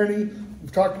 verbal irony.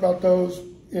 We've talked about those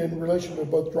in relation to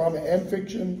both drama and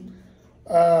fiction.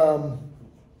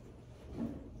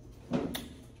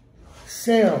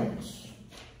 Sounds,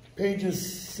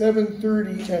 pages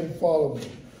 730 and following.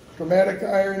 Dramatic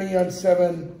irony on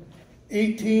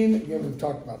 718. Again, we've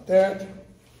talked about that.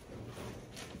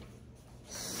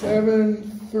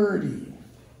 730.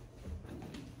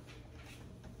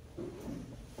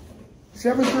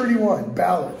 731,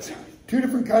 ballads. Two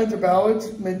different kinds of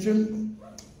ballads mentioned.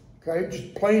 Okay,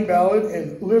 just plain ballad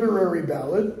and literary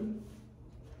ballad.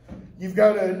 You've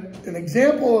got an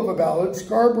example of a ballad,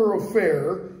 Scarborough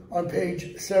Fair, on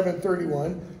page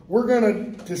 731. We're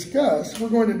going to discuss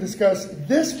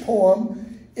this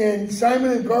poem in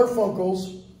Simon and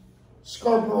Garfunkel's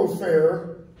Scarborough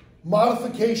Fair,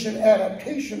 modification,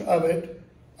 adaptation of it,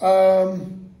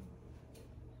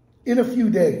 in a few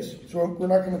days. So we're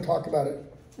not going to talk about it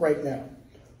right now.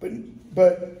 But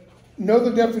know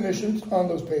the definitions on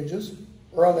those pages,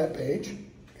 or on that page,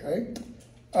 okay?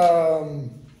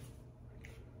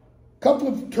 Couple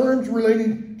of terms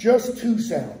relating just to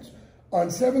sounds. On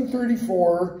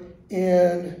 734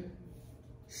 and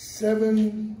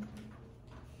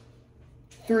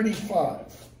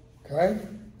 735, okay?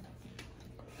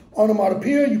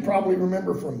 Onomatopoeia, you probably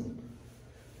remember from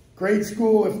grade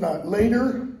school, if not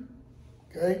later,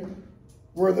 okay?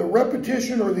 Where the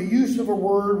repetition or the use of a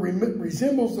word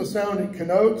resembles the sound it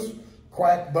connotes,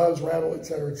 quack, buzz, rattle,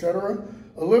 etc., etc.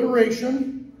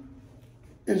 Alliteration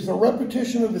is the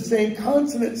repetition of the same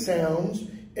consonant sounds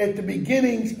at the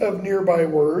beginnings of nearby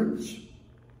words.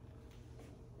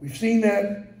 We've seen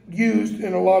that used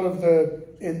in a lot of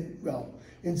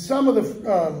in some of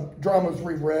the dramas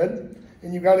we've read,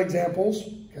 and you've got examples,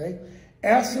 okay?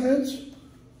 Assonance,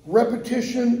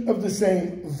 repetition of the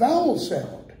same vowel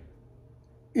sound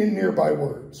in nearby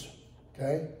words,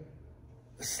 okay?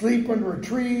 Sleep under a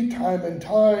tree, time and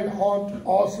tide, haunt,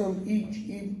 awesome, each,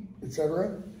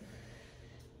 etc.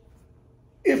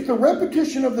 If the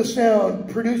repetition of the sound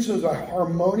produces a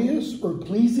harmonious or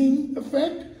pleasing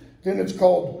effect, then it's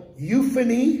called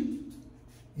euphony.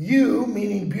 Eu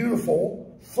meaning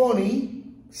beautiful, phony,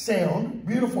 sound,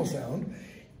 beautiful sound.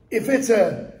 If it's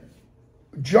a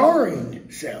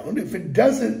jarring sound, if it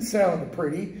doesn't sound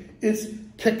pretty, it's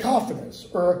cacophonous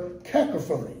or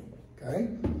cacophony, okay?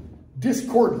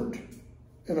 Discordant,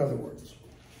 in other words.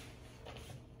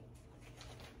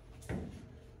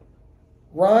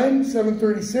 Rhyme,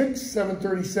 736,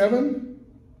 737,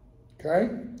 okay?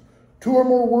 Two or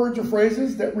more words or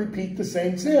phrases that repeat the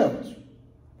same sounds.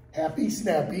 Happy,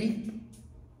 snappy,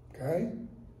 okay?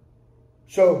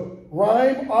 So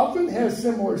rhyme often has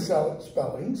similar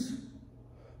spellings,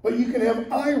 but you can have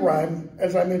I rhyme,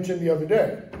 as I mentioned the other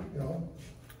day, you know,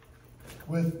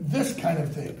 with this kind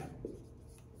of thing.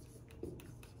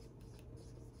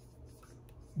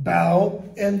 Bow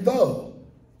and though.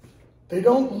 They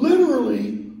don't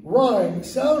literally rhyme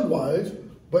sound-wise,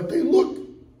 but they look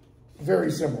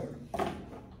very similar.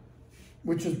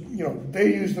 Which is, you know,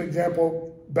 they use the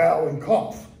example bow and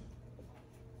cough.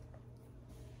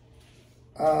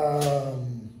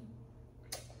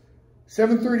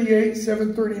 738,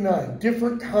 739,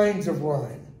 different kinds of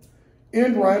rhyme.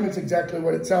 End rhyme is exactly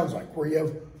what it sounds like, where you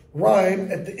have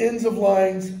rhyme at the ends of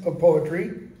lines of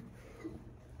poetry.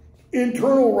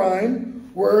 Internal rhyme,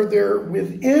 where there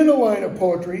within a line of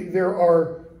poetry, there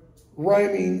are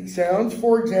rhyming sounds.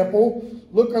 For example,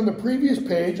 look on the previous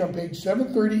page, on page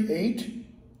 738,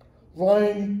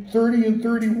 line 30 and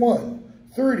 31.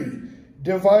 30,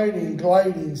 dividing,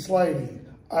 gliding, sliding.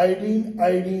 Iding,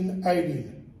 iding,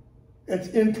 iding. It's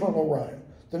internal rhyme.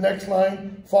 The next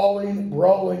line, falling,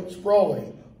 brawling,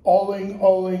 sprawling. Alling,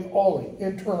 alling, alling.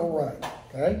 Internal rhyme,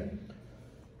 okay?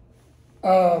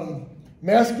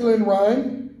 Masculine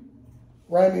rhyme,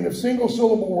 rhyming of single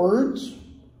syllable words.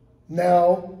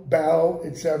 Now, bow,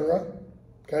 etc.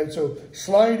 Okay, so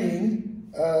sliding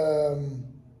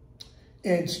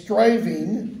and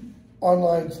striving on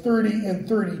lines 30 and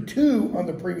 32 on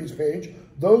the previous page,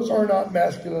 those are not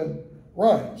masculine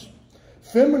rhymes.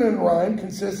 Feminine rhyme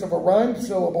consists of a rhymed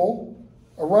syllable,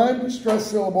 a rhymed stressed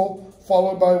syllable,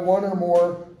 followed by one or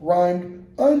more rhymed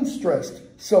unstressed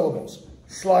syllables.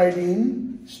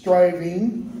 Sliding,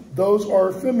 striving, those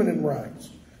are feminine rhymes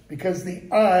because the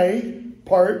I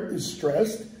part is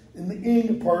stressed and the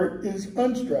ing part is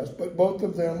unstressed, but both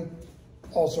of them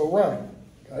also rhyme,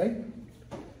 okay?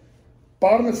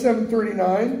 Bottom of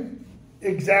 739,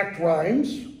 exact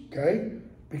rhymes, okay?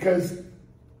 Because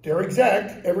they're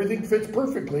exact, everything fits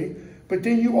perfectly, but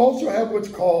then you also have what's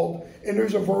called, and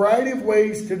there's a variety of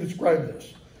ways to describe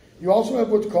this. You also have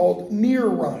what's called near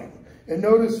rhyme. And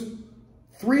notice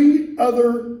 3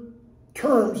 other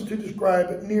terms to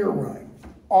describe near rhyme.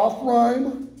 Off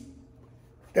rhyme,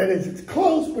 that is, it's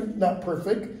close but not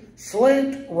perfect.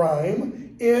 Slant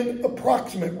rhyme and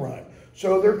approximate rhyme.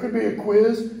 So there could be a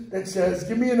quiz that says,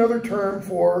 give me another term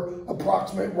for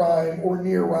approximate rhyme or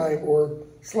near rhyme or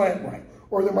slant rhyme.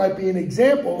 Or there might be an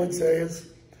example that says,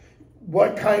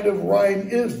 what kind of rhyme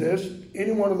is this?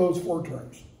 Any one of those 4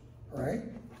 terms, all right?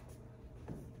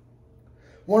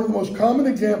 One of the most common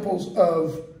examples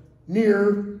of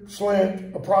near,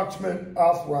 slant, approximate,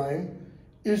 off rhyme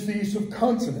is the use of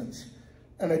consonants.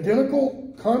 An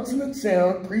identical consonant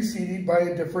sound preceded by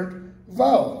a different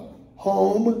vowel.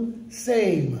 Home,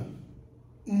 same.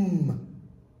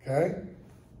 Okay?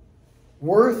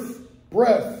 Worth,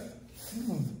 breath.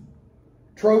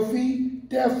 Trophy,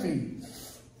 daffy.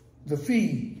 The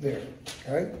fee there.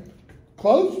 Okay?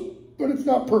 Close, but it's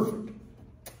not perfect.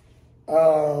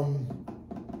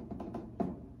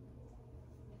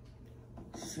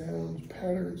 Sounds,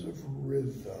 patterns of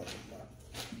rhythm.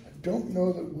 I don't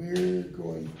know that we're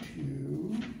going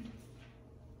to...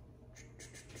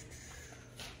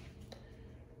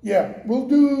 Yeah, we'll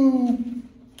do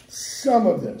some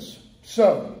of this.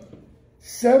 So,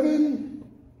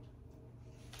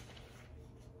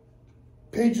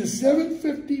 pages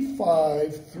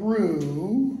 755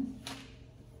 through,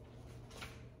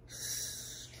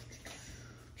 just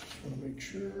want to make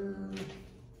sure,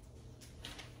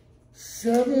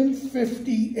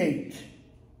 758,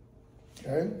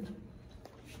 okay?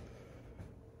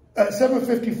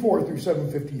 754 through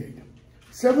 758.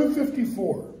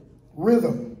 754,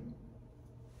 rhythm.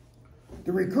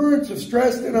 The recurrence of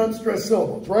stressed and unstressed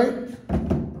syllables, right?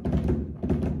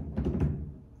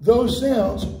 Those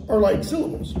sounds are like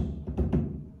syllables.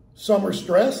 Some are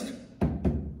stressed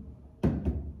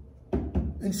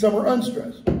and some are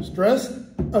unstressed. Stressed,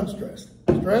 unstressed,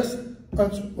 stressed,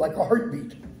 unstressed, like a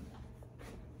heartbeat,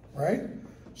 right?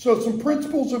 So some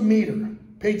principles of meter,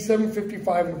 page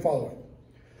 755 and following.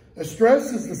 A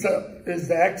stress is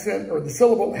the accent or the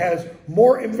syllable has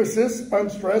more emphasis.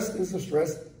 Unstressed is the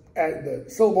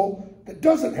syllable that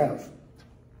doesn't have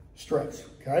stress,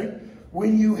 okay?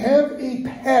 When you have a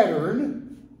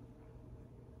pattern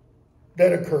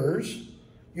that occurs,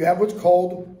 you have what's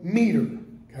called meter,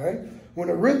 okay? When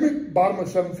a rhythmic, bottom of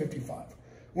 755,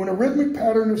 when a rhythmic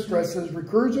pattern of stresses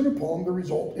recurs in a poem, the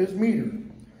result is meter.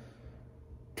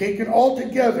 Taken all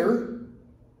together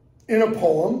in a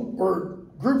poem or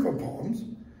group of poems,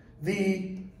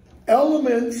 the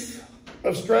elements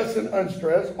of stress and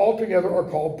unstress altogether are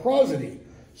called prosody.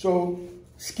 So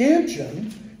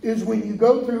scansion is when you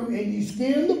go through and you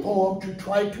scan the poem to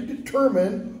try to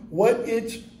determine what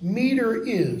its meter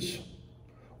is.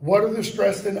 What are the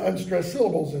stressed and unstressed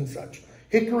syllables and such?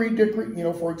 Hickory dickory,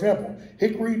 for example,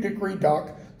 hickory dickory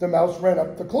dock, the mouse ran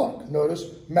up the clock. Notice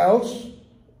mouse,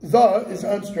 the is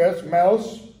unstressed,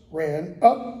 mouse ran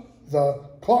up the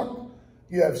clock.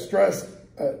 You have stress,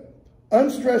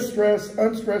 unstressed stress,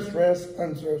 unstressed stress,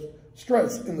 unstressed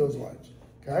stress in those lines,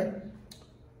 okay?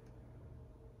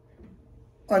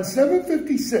 On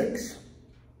 756,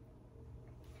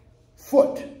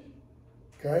 foot,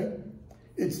 okay?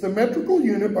 It's the metrical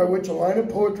unit by which a line of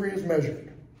poetry is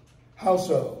measured. How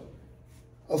so?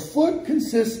 A foot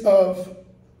consists of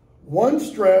 1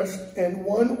 stressed and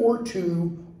 1 or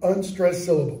 2 unstressed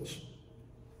syllables.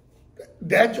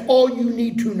 That's all you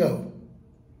need to know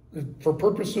for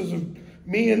purposes of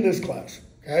me in this class,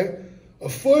 okay? A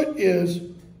foot is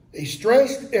a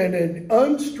stressed and an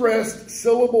unstressed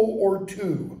syllable or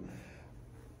 2.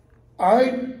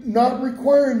 I'm not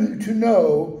requiring you to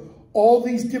know all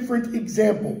these different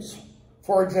examples.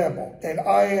 For example, an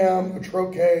iamb, a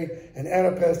trochee, an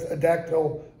anapest, a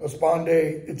dactyl, a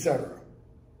sponde, etc.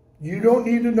 You don't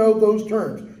need to know those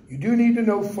terms. You do need to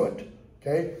know foot,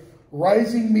 okay?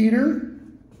 Rising meter,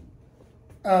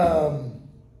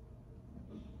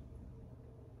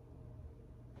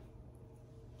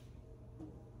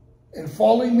 and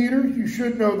falling meter, you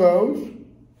should know those.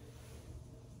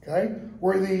 okay?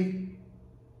 Where the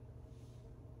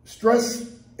stress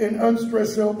and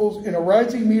unstressed syllables in a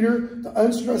rising meter, the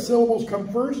unstressed syllables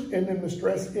come first and then the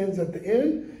stress ends at the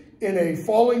end. In a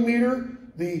falling meter,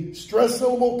 the stressed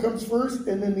syllable comes first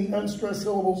and then the unstressed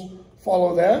syllables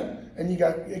follow that. And you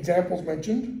got examples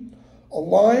mentioned. A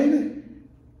line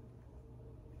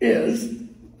is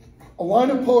a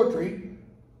line of poetry,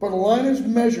 but a line is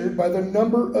measured by the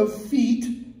number of feet,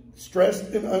 stressed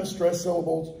and unstressed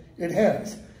syllables, it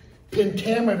has.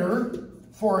 Pentameter,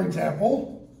 for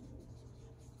example,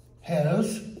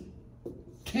 has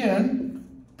 10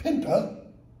 penta,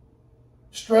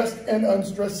 stressed and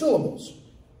unstressed syllables.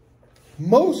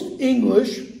 Most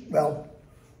English, well,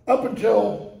 up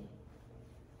until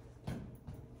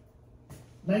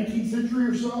 19th century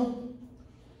or so,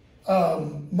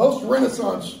 most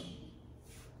Renaissance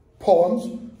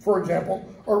poems, for example,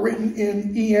 are written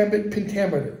in iambic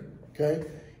pentameter, okay?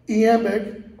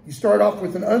 Iambic, you start off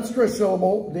with an unstressed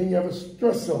syllable, then you have a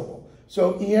stressed syllable.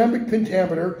 So iambic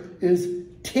pentameter is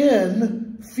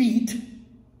 10 feet,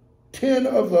 10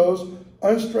 of those,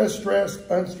 unstressed, stress,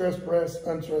 unstressed, press,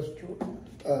 unstressed,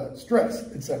 stress,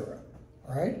 etc.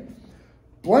 All right?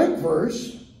 Blank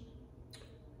verse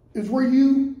is where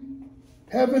you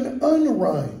have an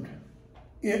unrhymed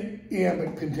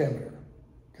iambic pentameter.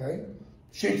 Okay?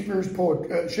 Shakespeare's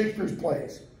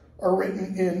plays are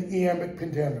written in iambic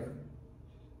pentameter.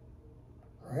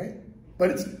 All right?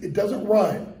 But it doesn't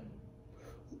rhyme.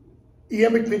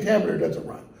 Iambic pentameter doesn't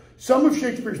rhyme. Some of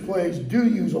Shakespeare's plays do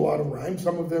use a lot of rhyme.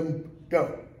 Some of them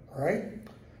don't. All right?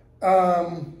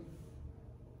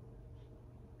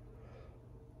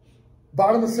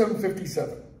 Bottom of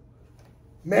 757.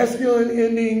 Masculine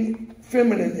ending,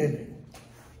 feminine ending.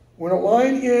 When a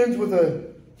line ends with a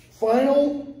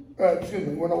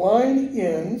when a line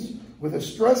ends with a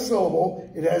stressed syllable,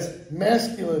 it has a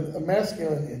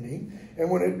masculine ending. And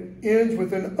when it ends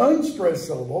with an unstressed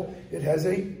syllable, it has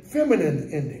a feminine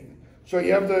ending. So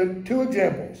you have the two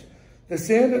examples. The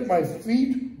sand at my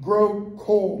feet grow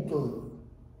colder.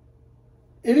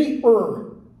 Any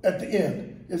at the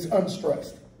end is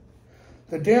unstressed.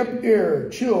 The damp air,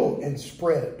 chill and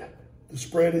spread. The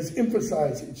spread is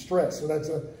emphasized, it's stressed, so that's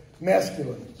a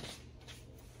masculine.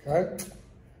 Okay?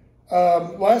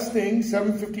 Last thing,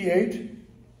 758.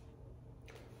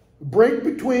 Break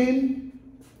between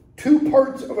two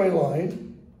parts of a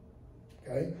line,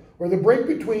 okay, or the break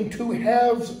between two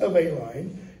halves of a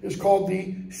line is called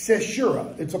the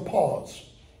caesura. It's a pause,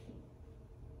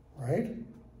 right?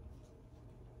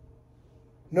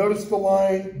 Notice the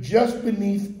line just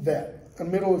beneath that, in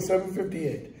the middle of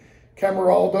 758.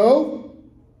 Cameraldo,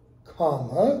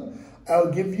 comma,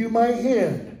 I'll give you my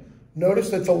hand. Notice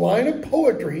that's a line of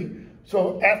poetry,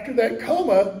 so after that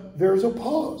comma, there's a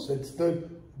pause. It's the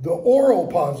oral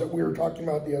pause that we were talking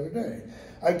about the other day.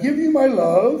 I give you my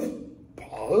love,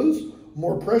 pause,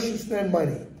 more precious than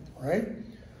money, right?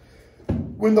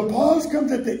 When the pause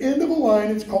comes at the end of a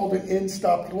line, it's called an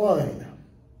end-stopped line.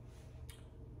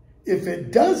 If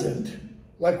it doesn't,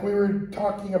 like we were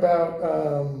talking about,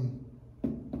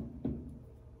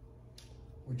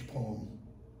 which poem?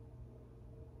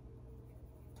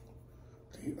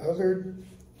 The other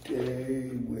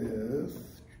day with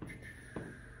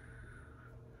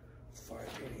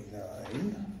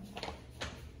 589.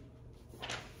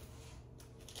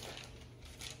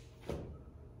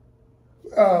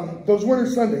 Those winter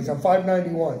Sundays on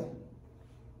 591.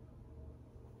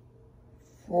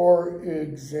 For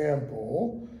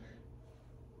example,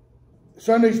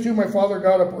 Sundays too, my father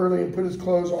got up early and put his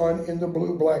clothes on in the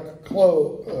blue-black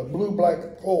cold.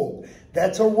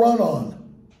 That's a run-on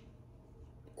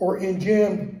or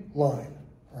in-jammed line,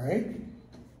 right?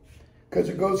 Because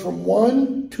it goes from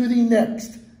one to the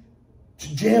next. It's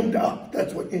jammed up.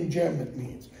 That's what enjambment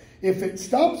means. If it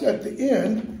stops at the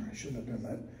end, I shouldn't have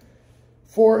done that.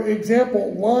 For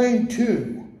example, line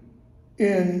 2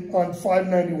 on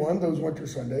 591, those winter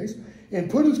Sundays,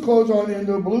 and put his clothes on in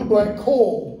the blue-black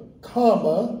cold,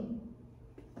 comma,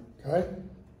 okay?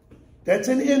 That's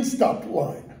an end-stopped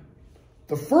line.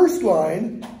 The first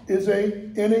line is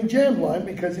an enjambed line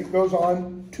because it goes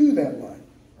on to that line,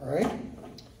 all right?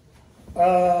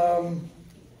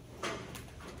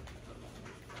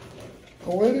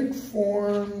 Poetic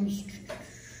forms,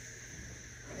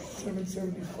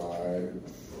 775.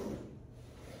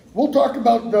 We'll talk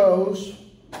about those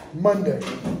Monday.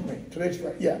 Wait, today's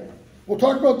Friday. Yeah. We'll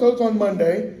talk about those on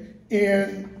Monday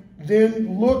and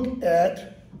then look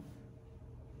at,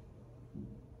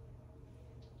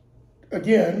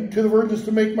 again, to the virgins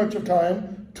to make much of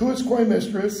time, tuus quae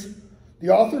mistress,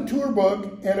 the author to her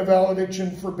book, and a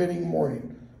valediction forbidding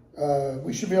mourning.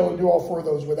 We should be able to do all 4 of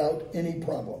those without any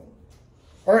problem.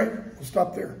 All right, we'll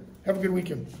stop there. Have a good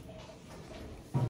weekend.